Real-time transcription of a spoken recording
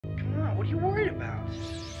you worried about?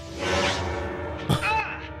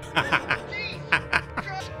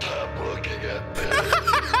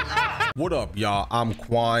 What up, y'all? I'm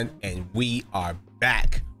Quan, and we are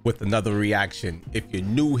back with another reaction. If you're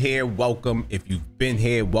new here, welcome. If you've been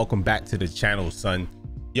here, welcome back to the channel, son.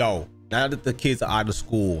 Yo, now that the kids are out of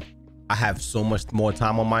school, I have so much more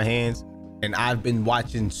time on my hands, and I've been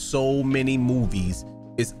watching so many movies.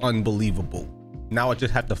 It's unbelievable. Now I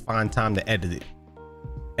just have to find time to edit it.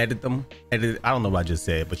 Edit them? Edit it. I don't know what I just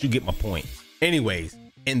said, but you get my point. Anyways,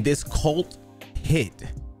 in this cult hit,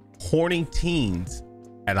 horny teens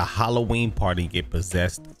at a Halloween party get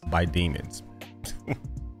possessed by demons.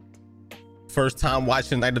 First time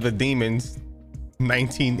watching Night of the Demons,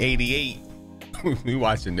 1988. We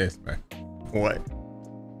watching this, man. What?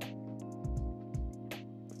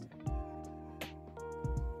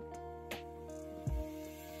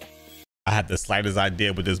 I had the slightest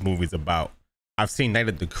idea what this movie's about. I've seen Night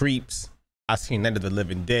of the Creeps. I've seen Night of the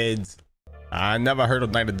Living Deads. I never heard of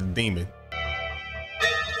Night of the Demon.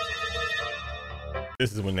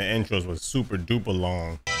 This is when the intros was super duper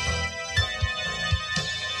long.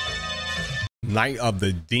 Night of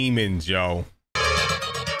the Demons, yo.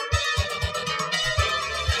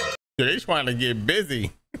 They trying to get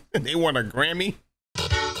busy. They want a Grammy.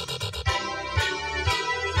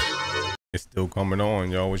 It's still coming on,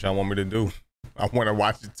 yo. What y'all want me to do? I want to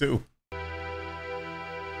watch it too.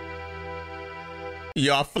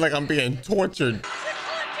 Yo, I feel like I'm being tortured.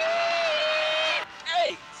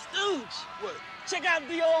 Hey, Stooge! What? Check out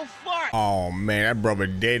the old fart! Oh man, that brother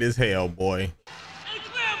dead as hell, boy. Hey,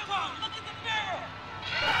 Grandpa! Look at the mirror!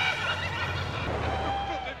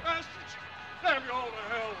 Filthy bastards! Damn you all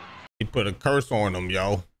to hell! He put a curse on him,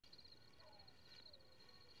 yo.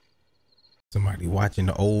 Somebody watching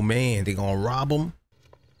the old man. They gonna rob him.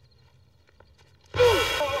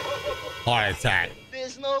 Heart attack.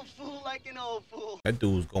 There's no fool like an old fool. That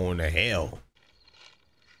dude's going to hell.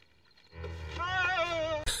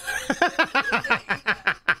 I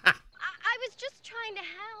was just trying to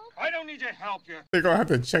help. I don't need to help you. They're gonna have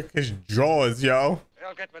to check his drawers, yo.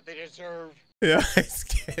 They'll get what they deserve. Yeah, I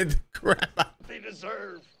scared the crap out. They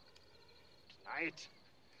deserve. Tonight.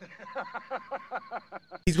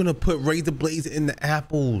 He's gonna put razor blades in the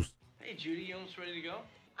apples. Hey Judy, you almost ready to go?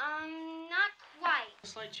 Not quite.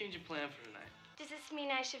 Slight change of plan for tonight. Does this mean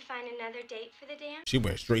I should find another date for the dance? She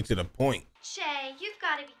went straight to the point. Shay, you've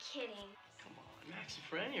got to be kidding. Come on, Max and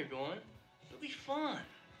Fran, you're going. It'll be fun.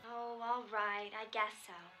 Oh, all right. I guess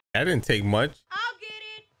so. That didn't take much. I'll get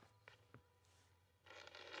it.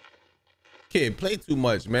 Kid, play too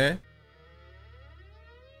much, man.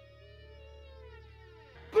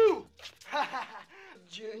 Boo!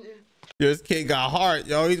 Junior. This kid got heart,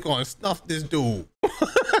 yo. He's gonna snuff this dude.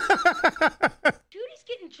 Judy's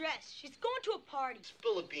getting dressed. She's going to a party.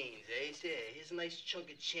 Spill of beans, eh? Here's a nice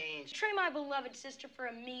chunk of change. Trade my beloved sister for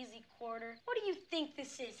a measly quarter. What do you think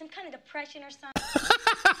this is? Some kind of depression or something?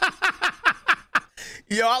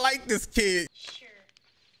 Yo, I like this kid. Sure.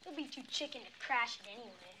 You'll be too chicken to crash it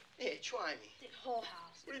anyway. Hey, try me. The whole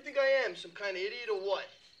house. What do you think I am? Some kind of idiot or what?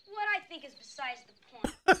 What I think is besides the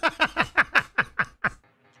point.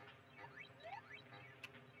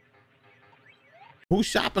 Who's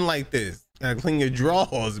shopping like this? Gotta clean your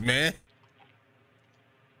drawers, man.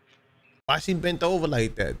 Why she bent over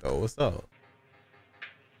like that, though? What's up?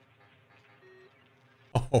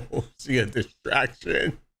 Oh, she a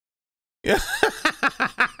distraction. Yeah.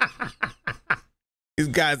 These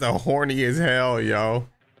guys are horny as hell, yo.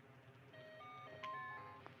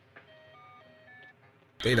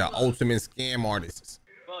 They the ultimate scam artists.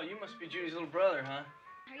 Well, you must be Judy's little brother, huh?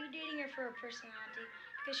 Are you dating her for her personality?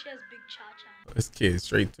 Because she has big cha-cha. This kid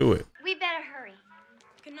straight to it. We better hurry.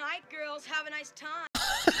 Good night, girls. Have a nice time.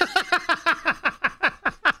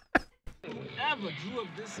 Whoever drew up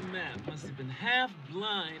this map must have been half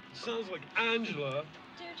blind. Sounds like Angela.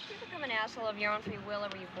 Dude, you become an asshole of your own free will, or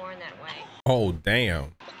were you born that way? Oh,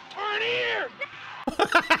 damn. Turn here!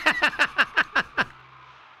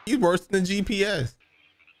 He's worse than the GPS.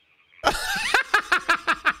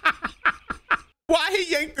 Why he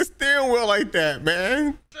yanked the steering wheel like that,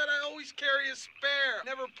 man? Said I always carry a spare.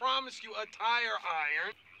 Never promised you a tire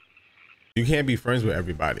iron. You can't be friends with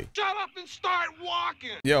everybody. Shut up and start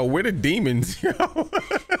walking. Yo, where the demons, yo?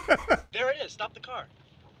 There it is. Stop the car.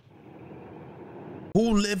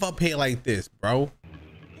 Who live up here like this, bro?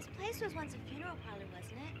 This place was once a funeral parlor,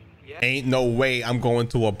 wasn't it? Yeah. Ain't no way I'm going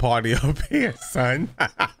to a party up here, son. The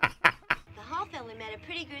Hall family met a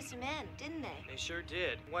pretty gruesome end, didn't they? They sure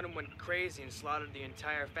did. One went crazy and slaughtered the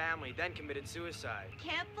entire family, then committed suicide.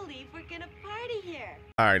 Can't believe we're gonna party here.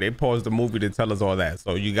 All right, they paused the movie to tell us all that.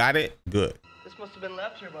 So you got it? Good. This must have been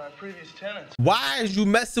left here by our previous tenants. Why is you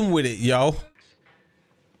messing with it, yo?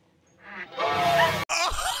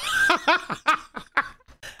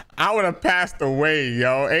 I would have passed away,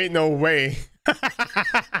 yo. Ain't no way. Let's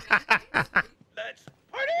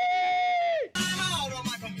party!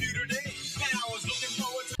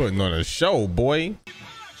 Putting on a show, boy.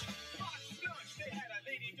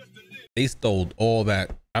 They stole all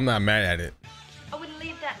that. I'm not mad at it. I would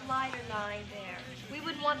leave that lighter lying there. We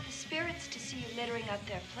wouldn't want the spirits to see you littering up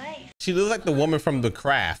their place. She looks like the woman from The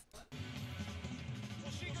Craft.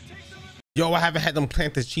 Yo, I haven't had them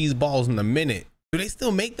planted cheese balls in a minute. Do they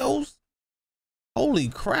still make those? Holy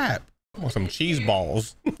crap. I want some cheese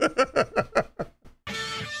balls.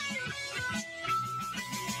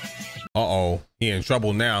 Uh-oh, he in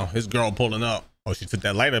trouble now. His girl pulling up. Oh, she took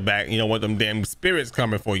that lighter back. You don't want them damn spirits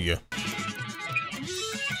coming for you.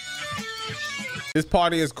 This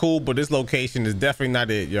party is cool, but this location is definitely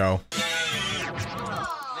not it, yo.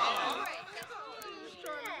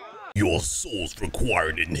 Your soul's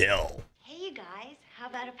required in hell. Hey, you guys, how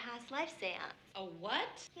about a past life seance? A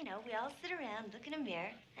what? You know, we all sit around, look in a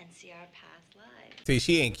mirror, and see our past lives. See,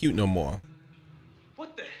 she ain't cute no more.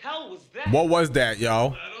 What the hell was that? What was that, yo?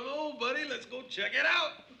 I don't know, buddy. Let's go check it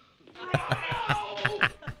out.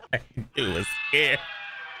 He was scared.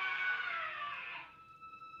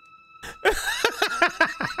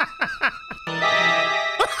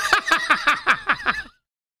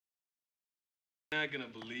 Not gonna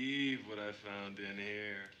believe what I found in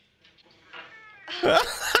here.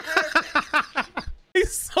 He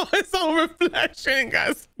saw his own reflection,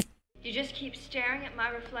 guys. You just keep staring at my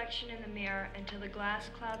reflection in the mirror until the glass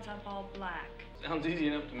clouds up all black. Sounds easy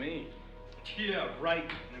enough to me. Yeah, right.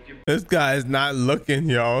 If you This guy is not looking,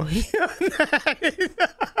 yo.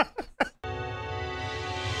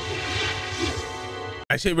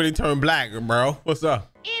 That shit really turned black, bro. What's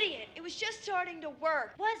up? Idiot! It was just starting to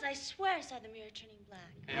work. I swear I saw the mirror turning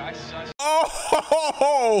black. Hey, I saw.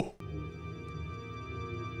 Oh!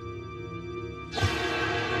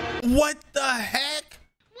 What the heck?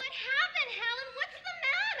 What happened, Helen? What's the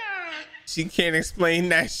matter? She can't explain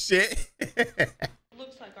that shit.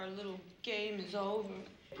 Looks like our little game is over.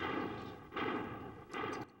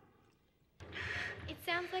 It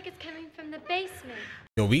sounds like it's coming from the basement.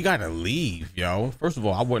 Yo, we gotta leave, yo. First of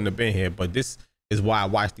all, I wouldn't have been here, but this is why I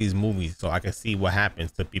watch these movies, so I can see what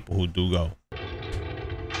happens to people who do go.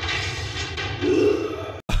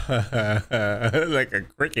 Like a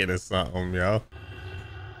cricket or something, yo.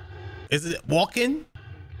 Is it walking?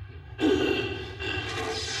 You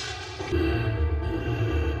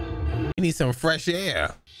need some fresh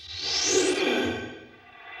air.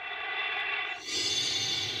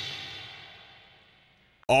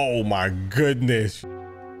 Oh my goodness.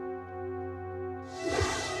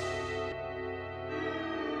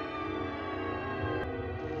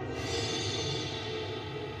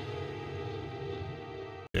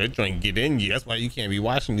 They're trying to get in you. That's why you can't be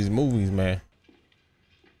watching these movies, man.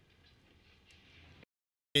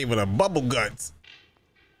 Gave it a bubble guts.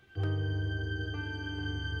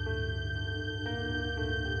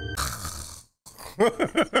 Where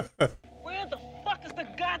the fuck is the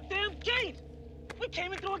goddamn gate? We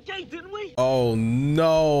came in through a gate, didn't we? Oh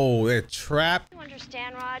no, they're trapped. You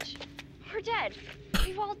understand, Raj? We're dead.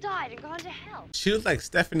 We've all died and gone to hell. She looks like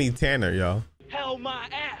Stephanie Tanner, yo. Hell my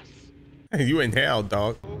ass. You in hell,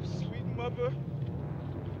 dog. Oh, sweet mother.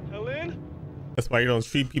 Helen? That's why you don't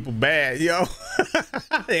treat people bad, yo.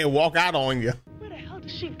 They walk out on you. Where the hell did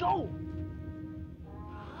she go?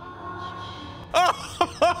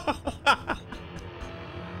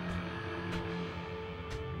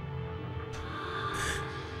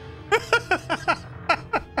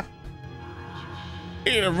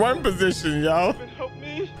 He in a run position, yo. Help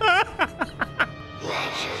me.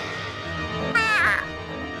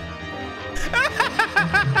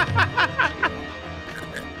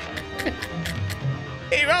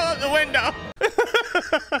 He rolled up the window.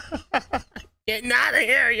 Getting out of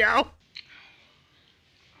here, yo.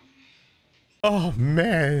 Oh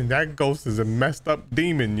man, that ghost is a messed up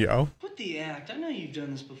demon, yo. What the act? I know you've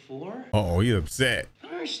done this before. Oh, he's upset. I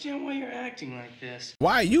don't understand why you're acting like this.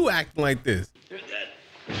 Why are you acting like this?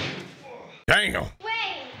 Damn.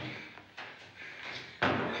 Wait.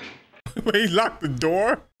 He locked the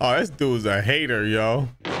door. Oh, this dude's a hater, yo.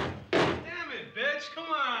 Damn it, bitch. Come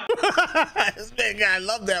on. This man guy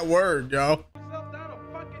love that word, yo. Yourself down a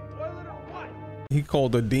fucking toilet or what? He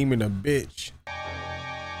called the demon a bitch.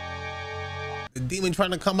 The demon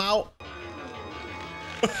trying to come out.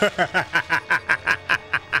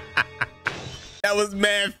 That was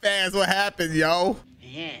mad fast. What happened, yo?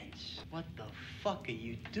 Ants, what the fuck are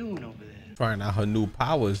you doing over there? Trying out her new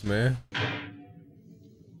powers, man.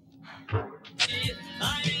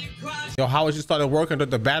 Yo, how was you started working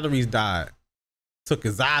that the batteries died? Took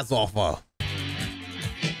his eyes off her.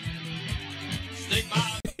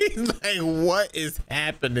 He's like, what is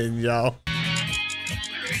happening, yo?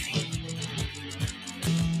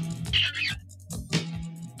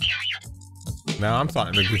 Now I'm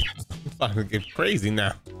starting to get crazy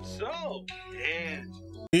now. So, and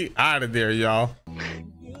He out of there, y'all.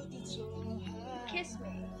 Kiss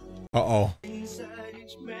me. Uh-oh.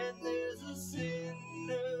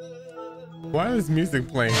 Why is music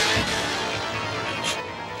playing?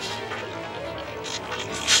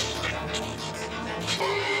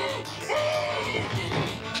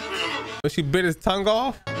 But she bit his tongue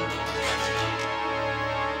off?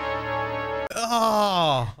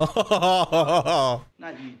 Oh.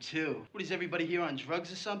 Not you too. What is everybody here on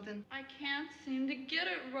drugs or something? I can't seem to get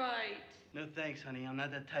it right. No thanks, honey. I'm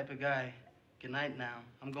not that type of guy. Good night now.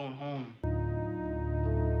 I'm going home.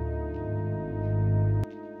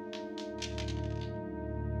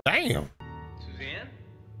 Damn. Suzanne?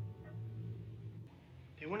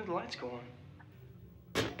 Hey, when did the lights go on?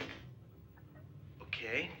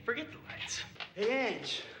 Okay, forget the lights. Hey,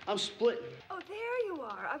 Ange. I'm splitting. Oh, there you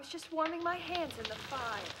are. I was just warming my hands in the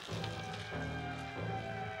fire.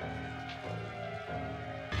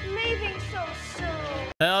 Leaving so soon.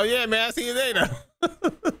 Hell yeah, man. I'll see you later.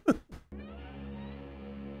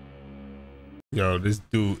 Yo, this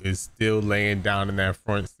dude is still laying down in that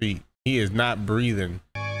front seat. He is not breathing.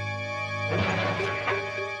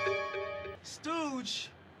 Stooge,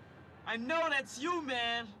 I know that's you,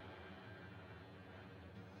 man.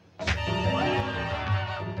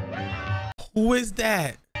 Who is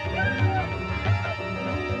that?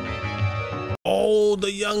 Oh,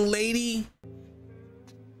 the young lady.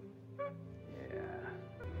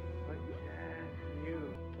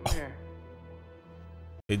 Here.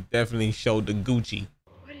 It definitely showed the Gucci.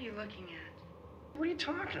 What are you looking at? What are you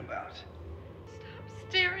talking about? Stop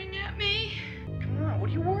staring at me. Come on, what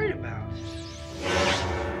are you worried about?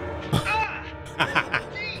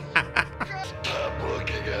 stop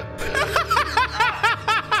looking at me.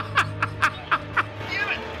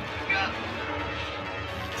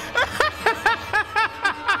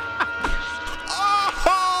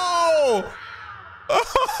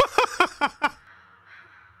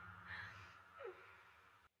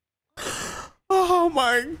 Oh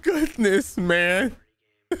my goodness, man.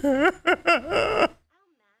 Hey,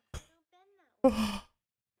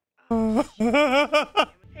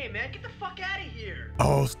 man, get the fuck out of here.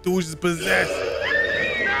 Oh, Stooge is possessed.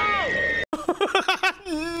 No.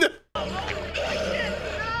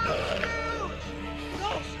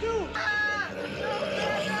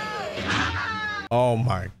 Oh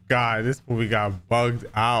my God, this movie got bugged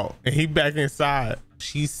out. And he back inside.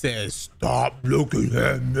 She says, stop looking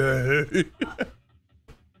at me.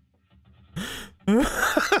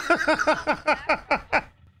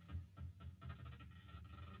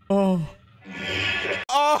 Oh.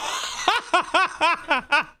 Oh.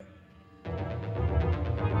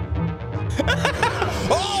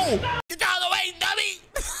 Oh! Get out of the way, dummy!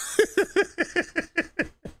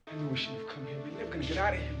 I knew we shouldn't have come here. We're never gonna get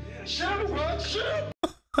out of here, man. Shut up, Ron. Shut up.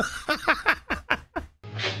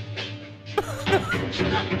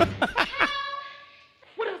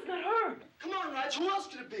 What else not her? Come on, Raj. Who else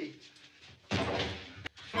could it be?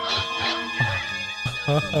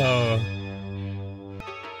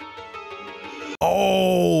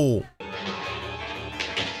 Oh!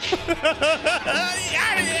 Get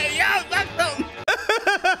out of here, yo!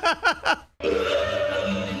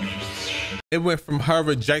 It went from her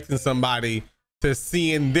rejecting somebody to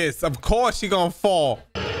seeing this. Of course she gonna fall.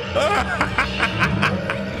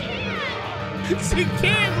 She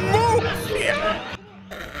can't move.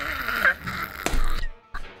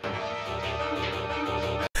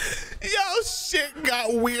 Yo, shit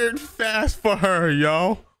got weird fast for her,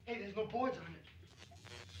 yo. Hey, there's no boards on it.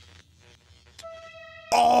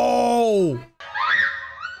 Oh!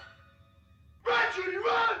 Run, Judy,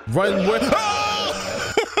 run! Run with.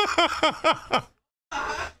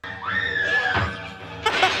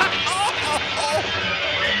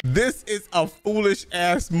 This is a foolish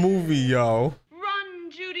ass movie, yo.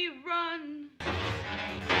 Run, Judy, run.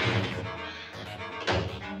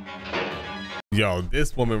 Yo,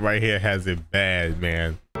 this woman right here has it bad,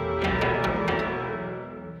 man. Roger.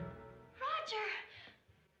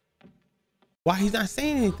 Why he's not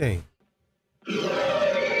saying anything?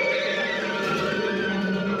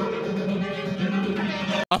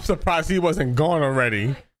 I'm surprised he wasn't gone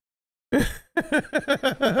already.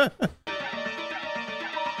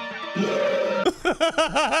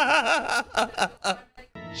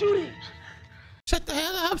 Judy! Shut the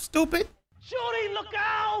hell up, stupid. Judy, look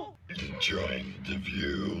out! Enjoying the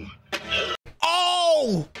view.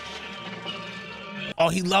 Oh! Oh,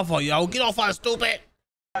 he love her, yo. Get off her, stupid.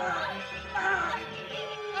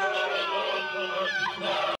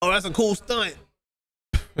 Oh, that's a cool stunt.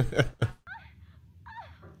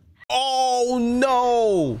 Oh,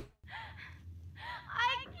 no.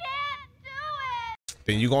 I can't do it.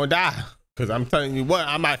 Then you gonna die. Because I'm telling you what,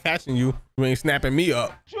 I'm not catching you. You ain't snapping me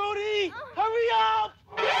up. Judy, hurry up!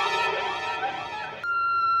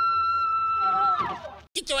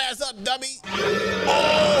 Get your ass up, dummy.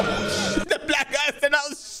 Oh, the black guy said,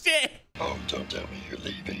 oh, shit. Oh, don't tell me you're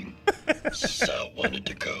leaving. Sal wanted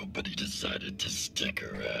to go, but he decided to stick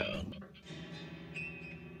around.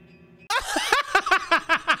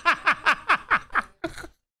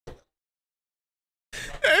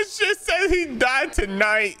 That shit says he died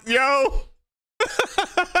tonight, yo.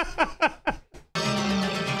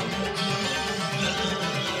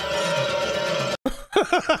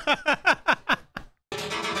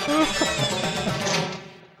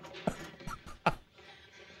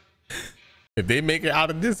 If they make it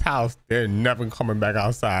out of this house, they're never coming back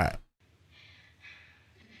outside.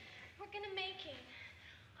 We're gonna make it.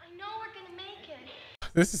 I know we're gonna make it.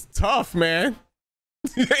 This is tough, man.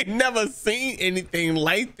 You ain't never seen anything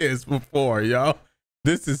like this before, yo.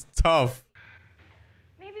 This is tough.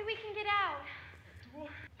 Maybe we can get out.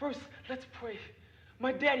 First, let's pray.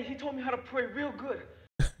 My daddy, he told me how to pray real good.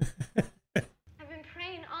 I've been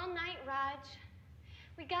praying all night, Raj.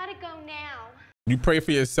 We gotta go now. You pray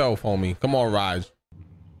for yourself, homie. Come on, Raj.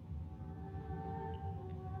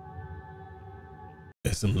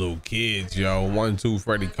 There's some little kids, yo. 1, 2,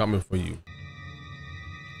 Freddy coming for you.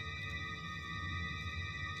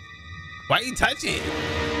 Why you touch it?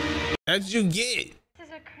 That's what you get. This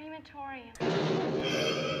is a crematorium.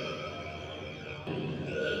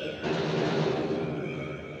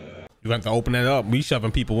 You have to open that up. We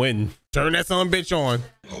shoving people in. Turn that son of a bitch on.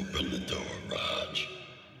 Open the door, Raj.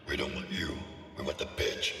 We don't want you. We want the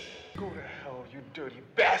bitch. Go to hell, you dirty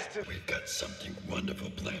bastard! We've got something wonderful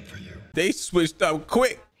planned for you. They switched up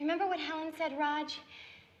quick. Remember what Helen said, Raj?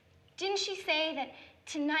 Didn't she say that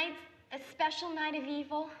tonight's a special night of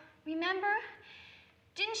evil? Remember?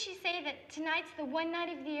 Didn't she say that tonight's the one night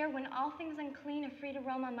of the year when all things unclean are free to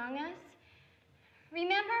roam among us?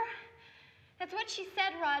 Remember? That's what she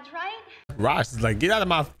said, Raj, right? Raj is like, get out of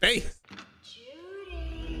my face.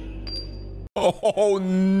 Judy. Oh,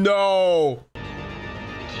 no.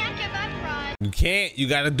 Can't give up, Raj. You can't. You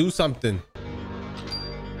got to do something.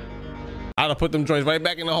 I'd have put them joints right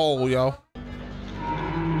back in the hole, yo.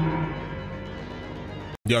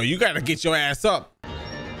 Yo, you got to get your ass up.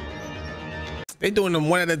 They doing them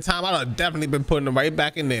one at a time. I'd have definitely been putting them right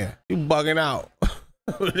back in there. You bugging out.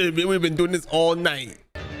 We've been doing this all night.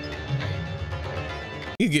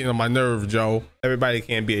 He's getting on my nerves, Joe. Everybody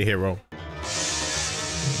can't be a hero.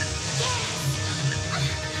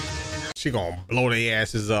 She gonna blow their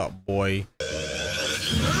asses up, boy.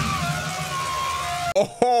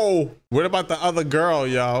 Oh, what about the other girl,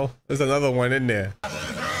 yo? There's another one in there.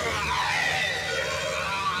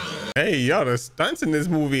 Hey, yo, the stunts in this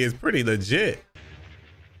movie is pretty legit.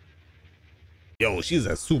 Yo, she's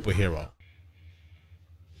a superhero.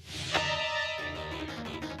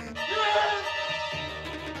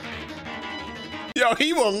 Yo,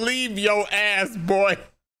 he will leave your ass, boy.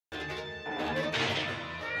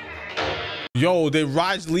 Yo, did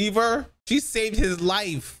Raj leave her? She saved his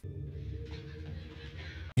life.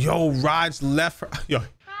 Yo, Raj left her. Yo.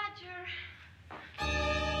 Roger.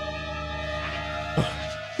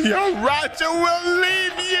 Yo, Roger will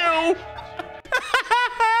leave you.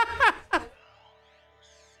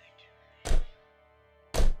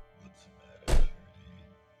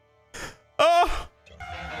 Oh.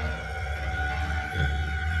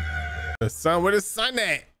 The sun, where the sun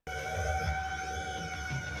at?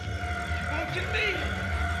 Won't get me!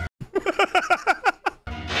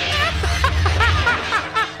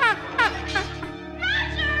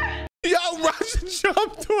 Roger! Yo, Roger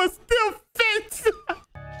jumped to a steel fence.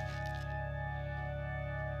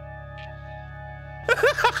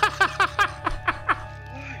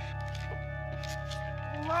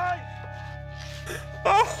 Alive!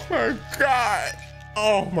 Oh my God.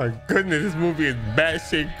 Oh my goodness, this movie is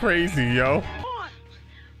batshit crazy, yo.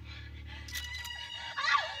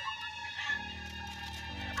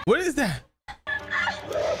 What is that?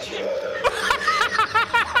 Roger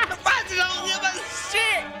don't give a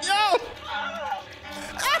shit, yo.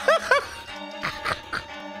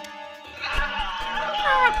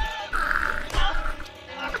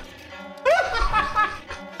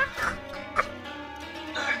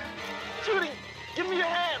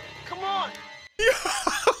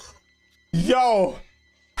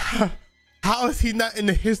 How is he not in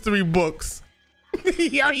the history books?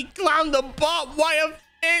 Yo, he climbed the barbed wire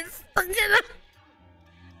fence. Look at him.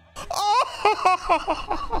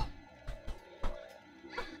 Oh!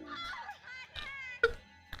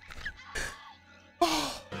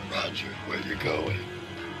 Roger, where you going?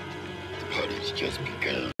 The party's just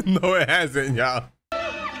begun. No, it hasn't, y'all.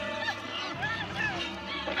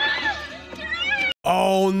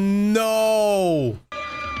 Oh no!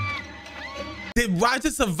 Did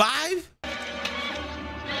Roger survive?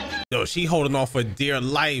 Yo, she holding on for dear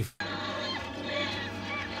life.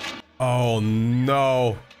 Oh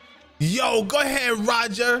no. Yo, go ahead,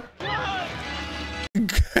 Roger.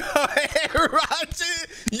 Go ahead, Roger.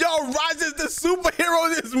 Yo, Roger's the superhero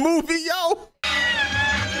in this movie, yo.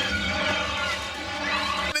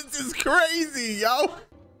 This is crazy, yo.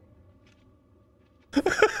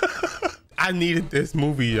 I needed this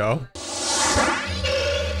movie, yo.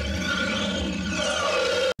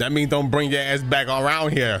 That means don't bring your ass back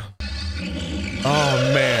around here.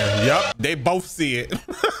 Oh man, yep, they both see it.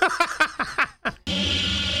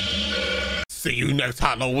 See you next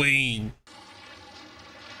Halloween.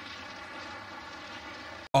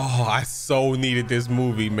 Oh, I so needed this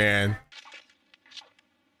movie, man.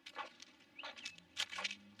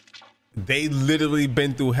 They literally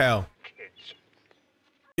been through hell.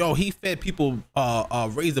 Yo, he fed people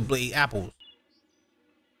razor blade apples.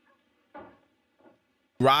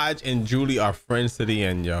 Raj and Julie are friends to the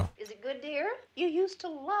end, yo. Is it good, dear? You used to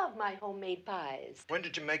love my homemade pies. When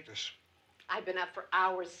did you make this? I've been up for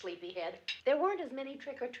hours, sleepyhead. There weren't as many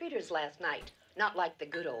trick-or-treaters last night. Not like the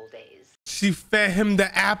good old days. She fed him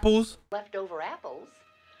the apples? Leftover apples?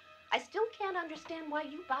 I still can't understand why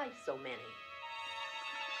you buy so many.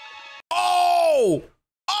 Oh!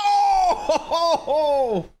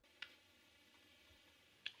 Oh!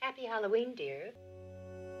 Happy Halloween, dear.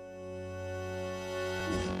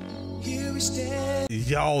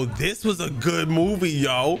 Yo, this was a good movie,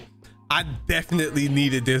 yo. I definitely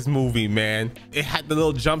needed this movie, man. It had the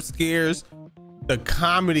little jump scares. The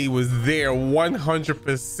comedy was there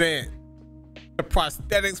 100%. The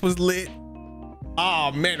prosthetics was lit.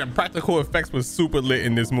 Oh man, the practical effects was super lit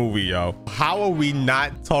in this movie, yo. How are we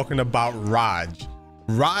not talking about Raj?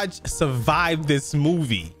 Raj survived this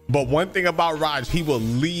movie. But one thing about Raj, he will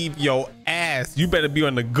leave your ass. You better be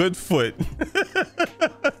on the good foot.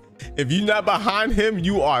 If you're not behind him,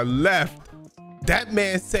 you are left. That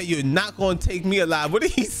man said, "You're not gonna take me alive." What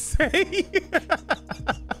did he say?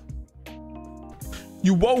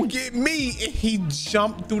 You won't get me. And he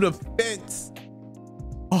jumped through the fence.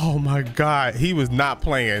 Oh my God, he was not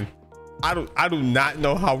playing. I do not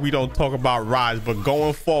know how we don't talk about Raj, but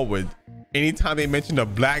going forward, anytime they mention a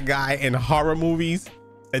black guy in horror movies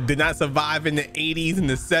that did not survive in the 80s and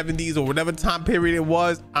the 70s or whatever time period it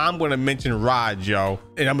was, I'm gonna mention Raj, yo.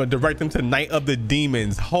 And I'm gonna direct him to Night of the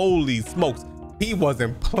Demons. Holy smokes, he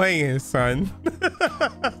wasn't playing, son.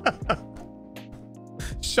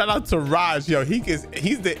 Shout out to Raj, yo. He's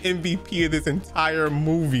the MVP of this entire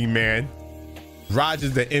movie, man. Raj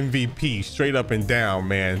is the MVP, straight up and down,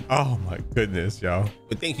 man. Oh my goodness, yo.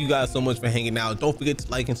 But thank you guys so much for hanging out. Don't forget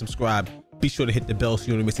to like and subscribe. Be sure to hit the bell so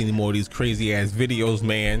you don't miss any more of these crazy ass videos,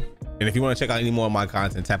 man. And if you want to check out any more of my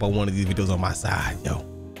content, tap on one of these videos on my side, yo.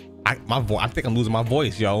 I think I'm losing my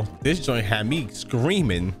voice, yo. This joint had me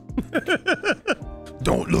screaming.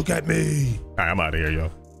 Don't look at me. All right, I'm out of here,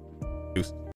 yo.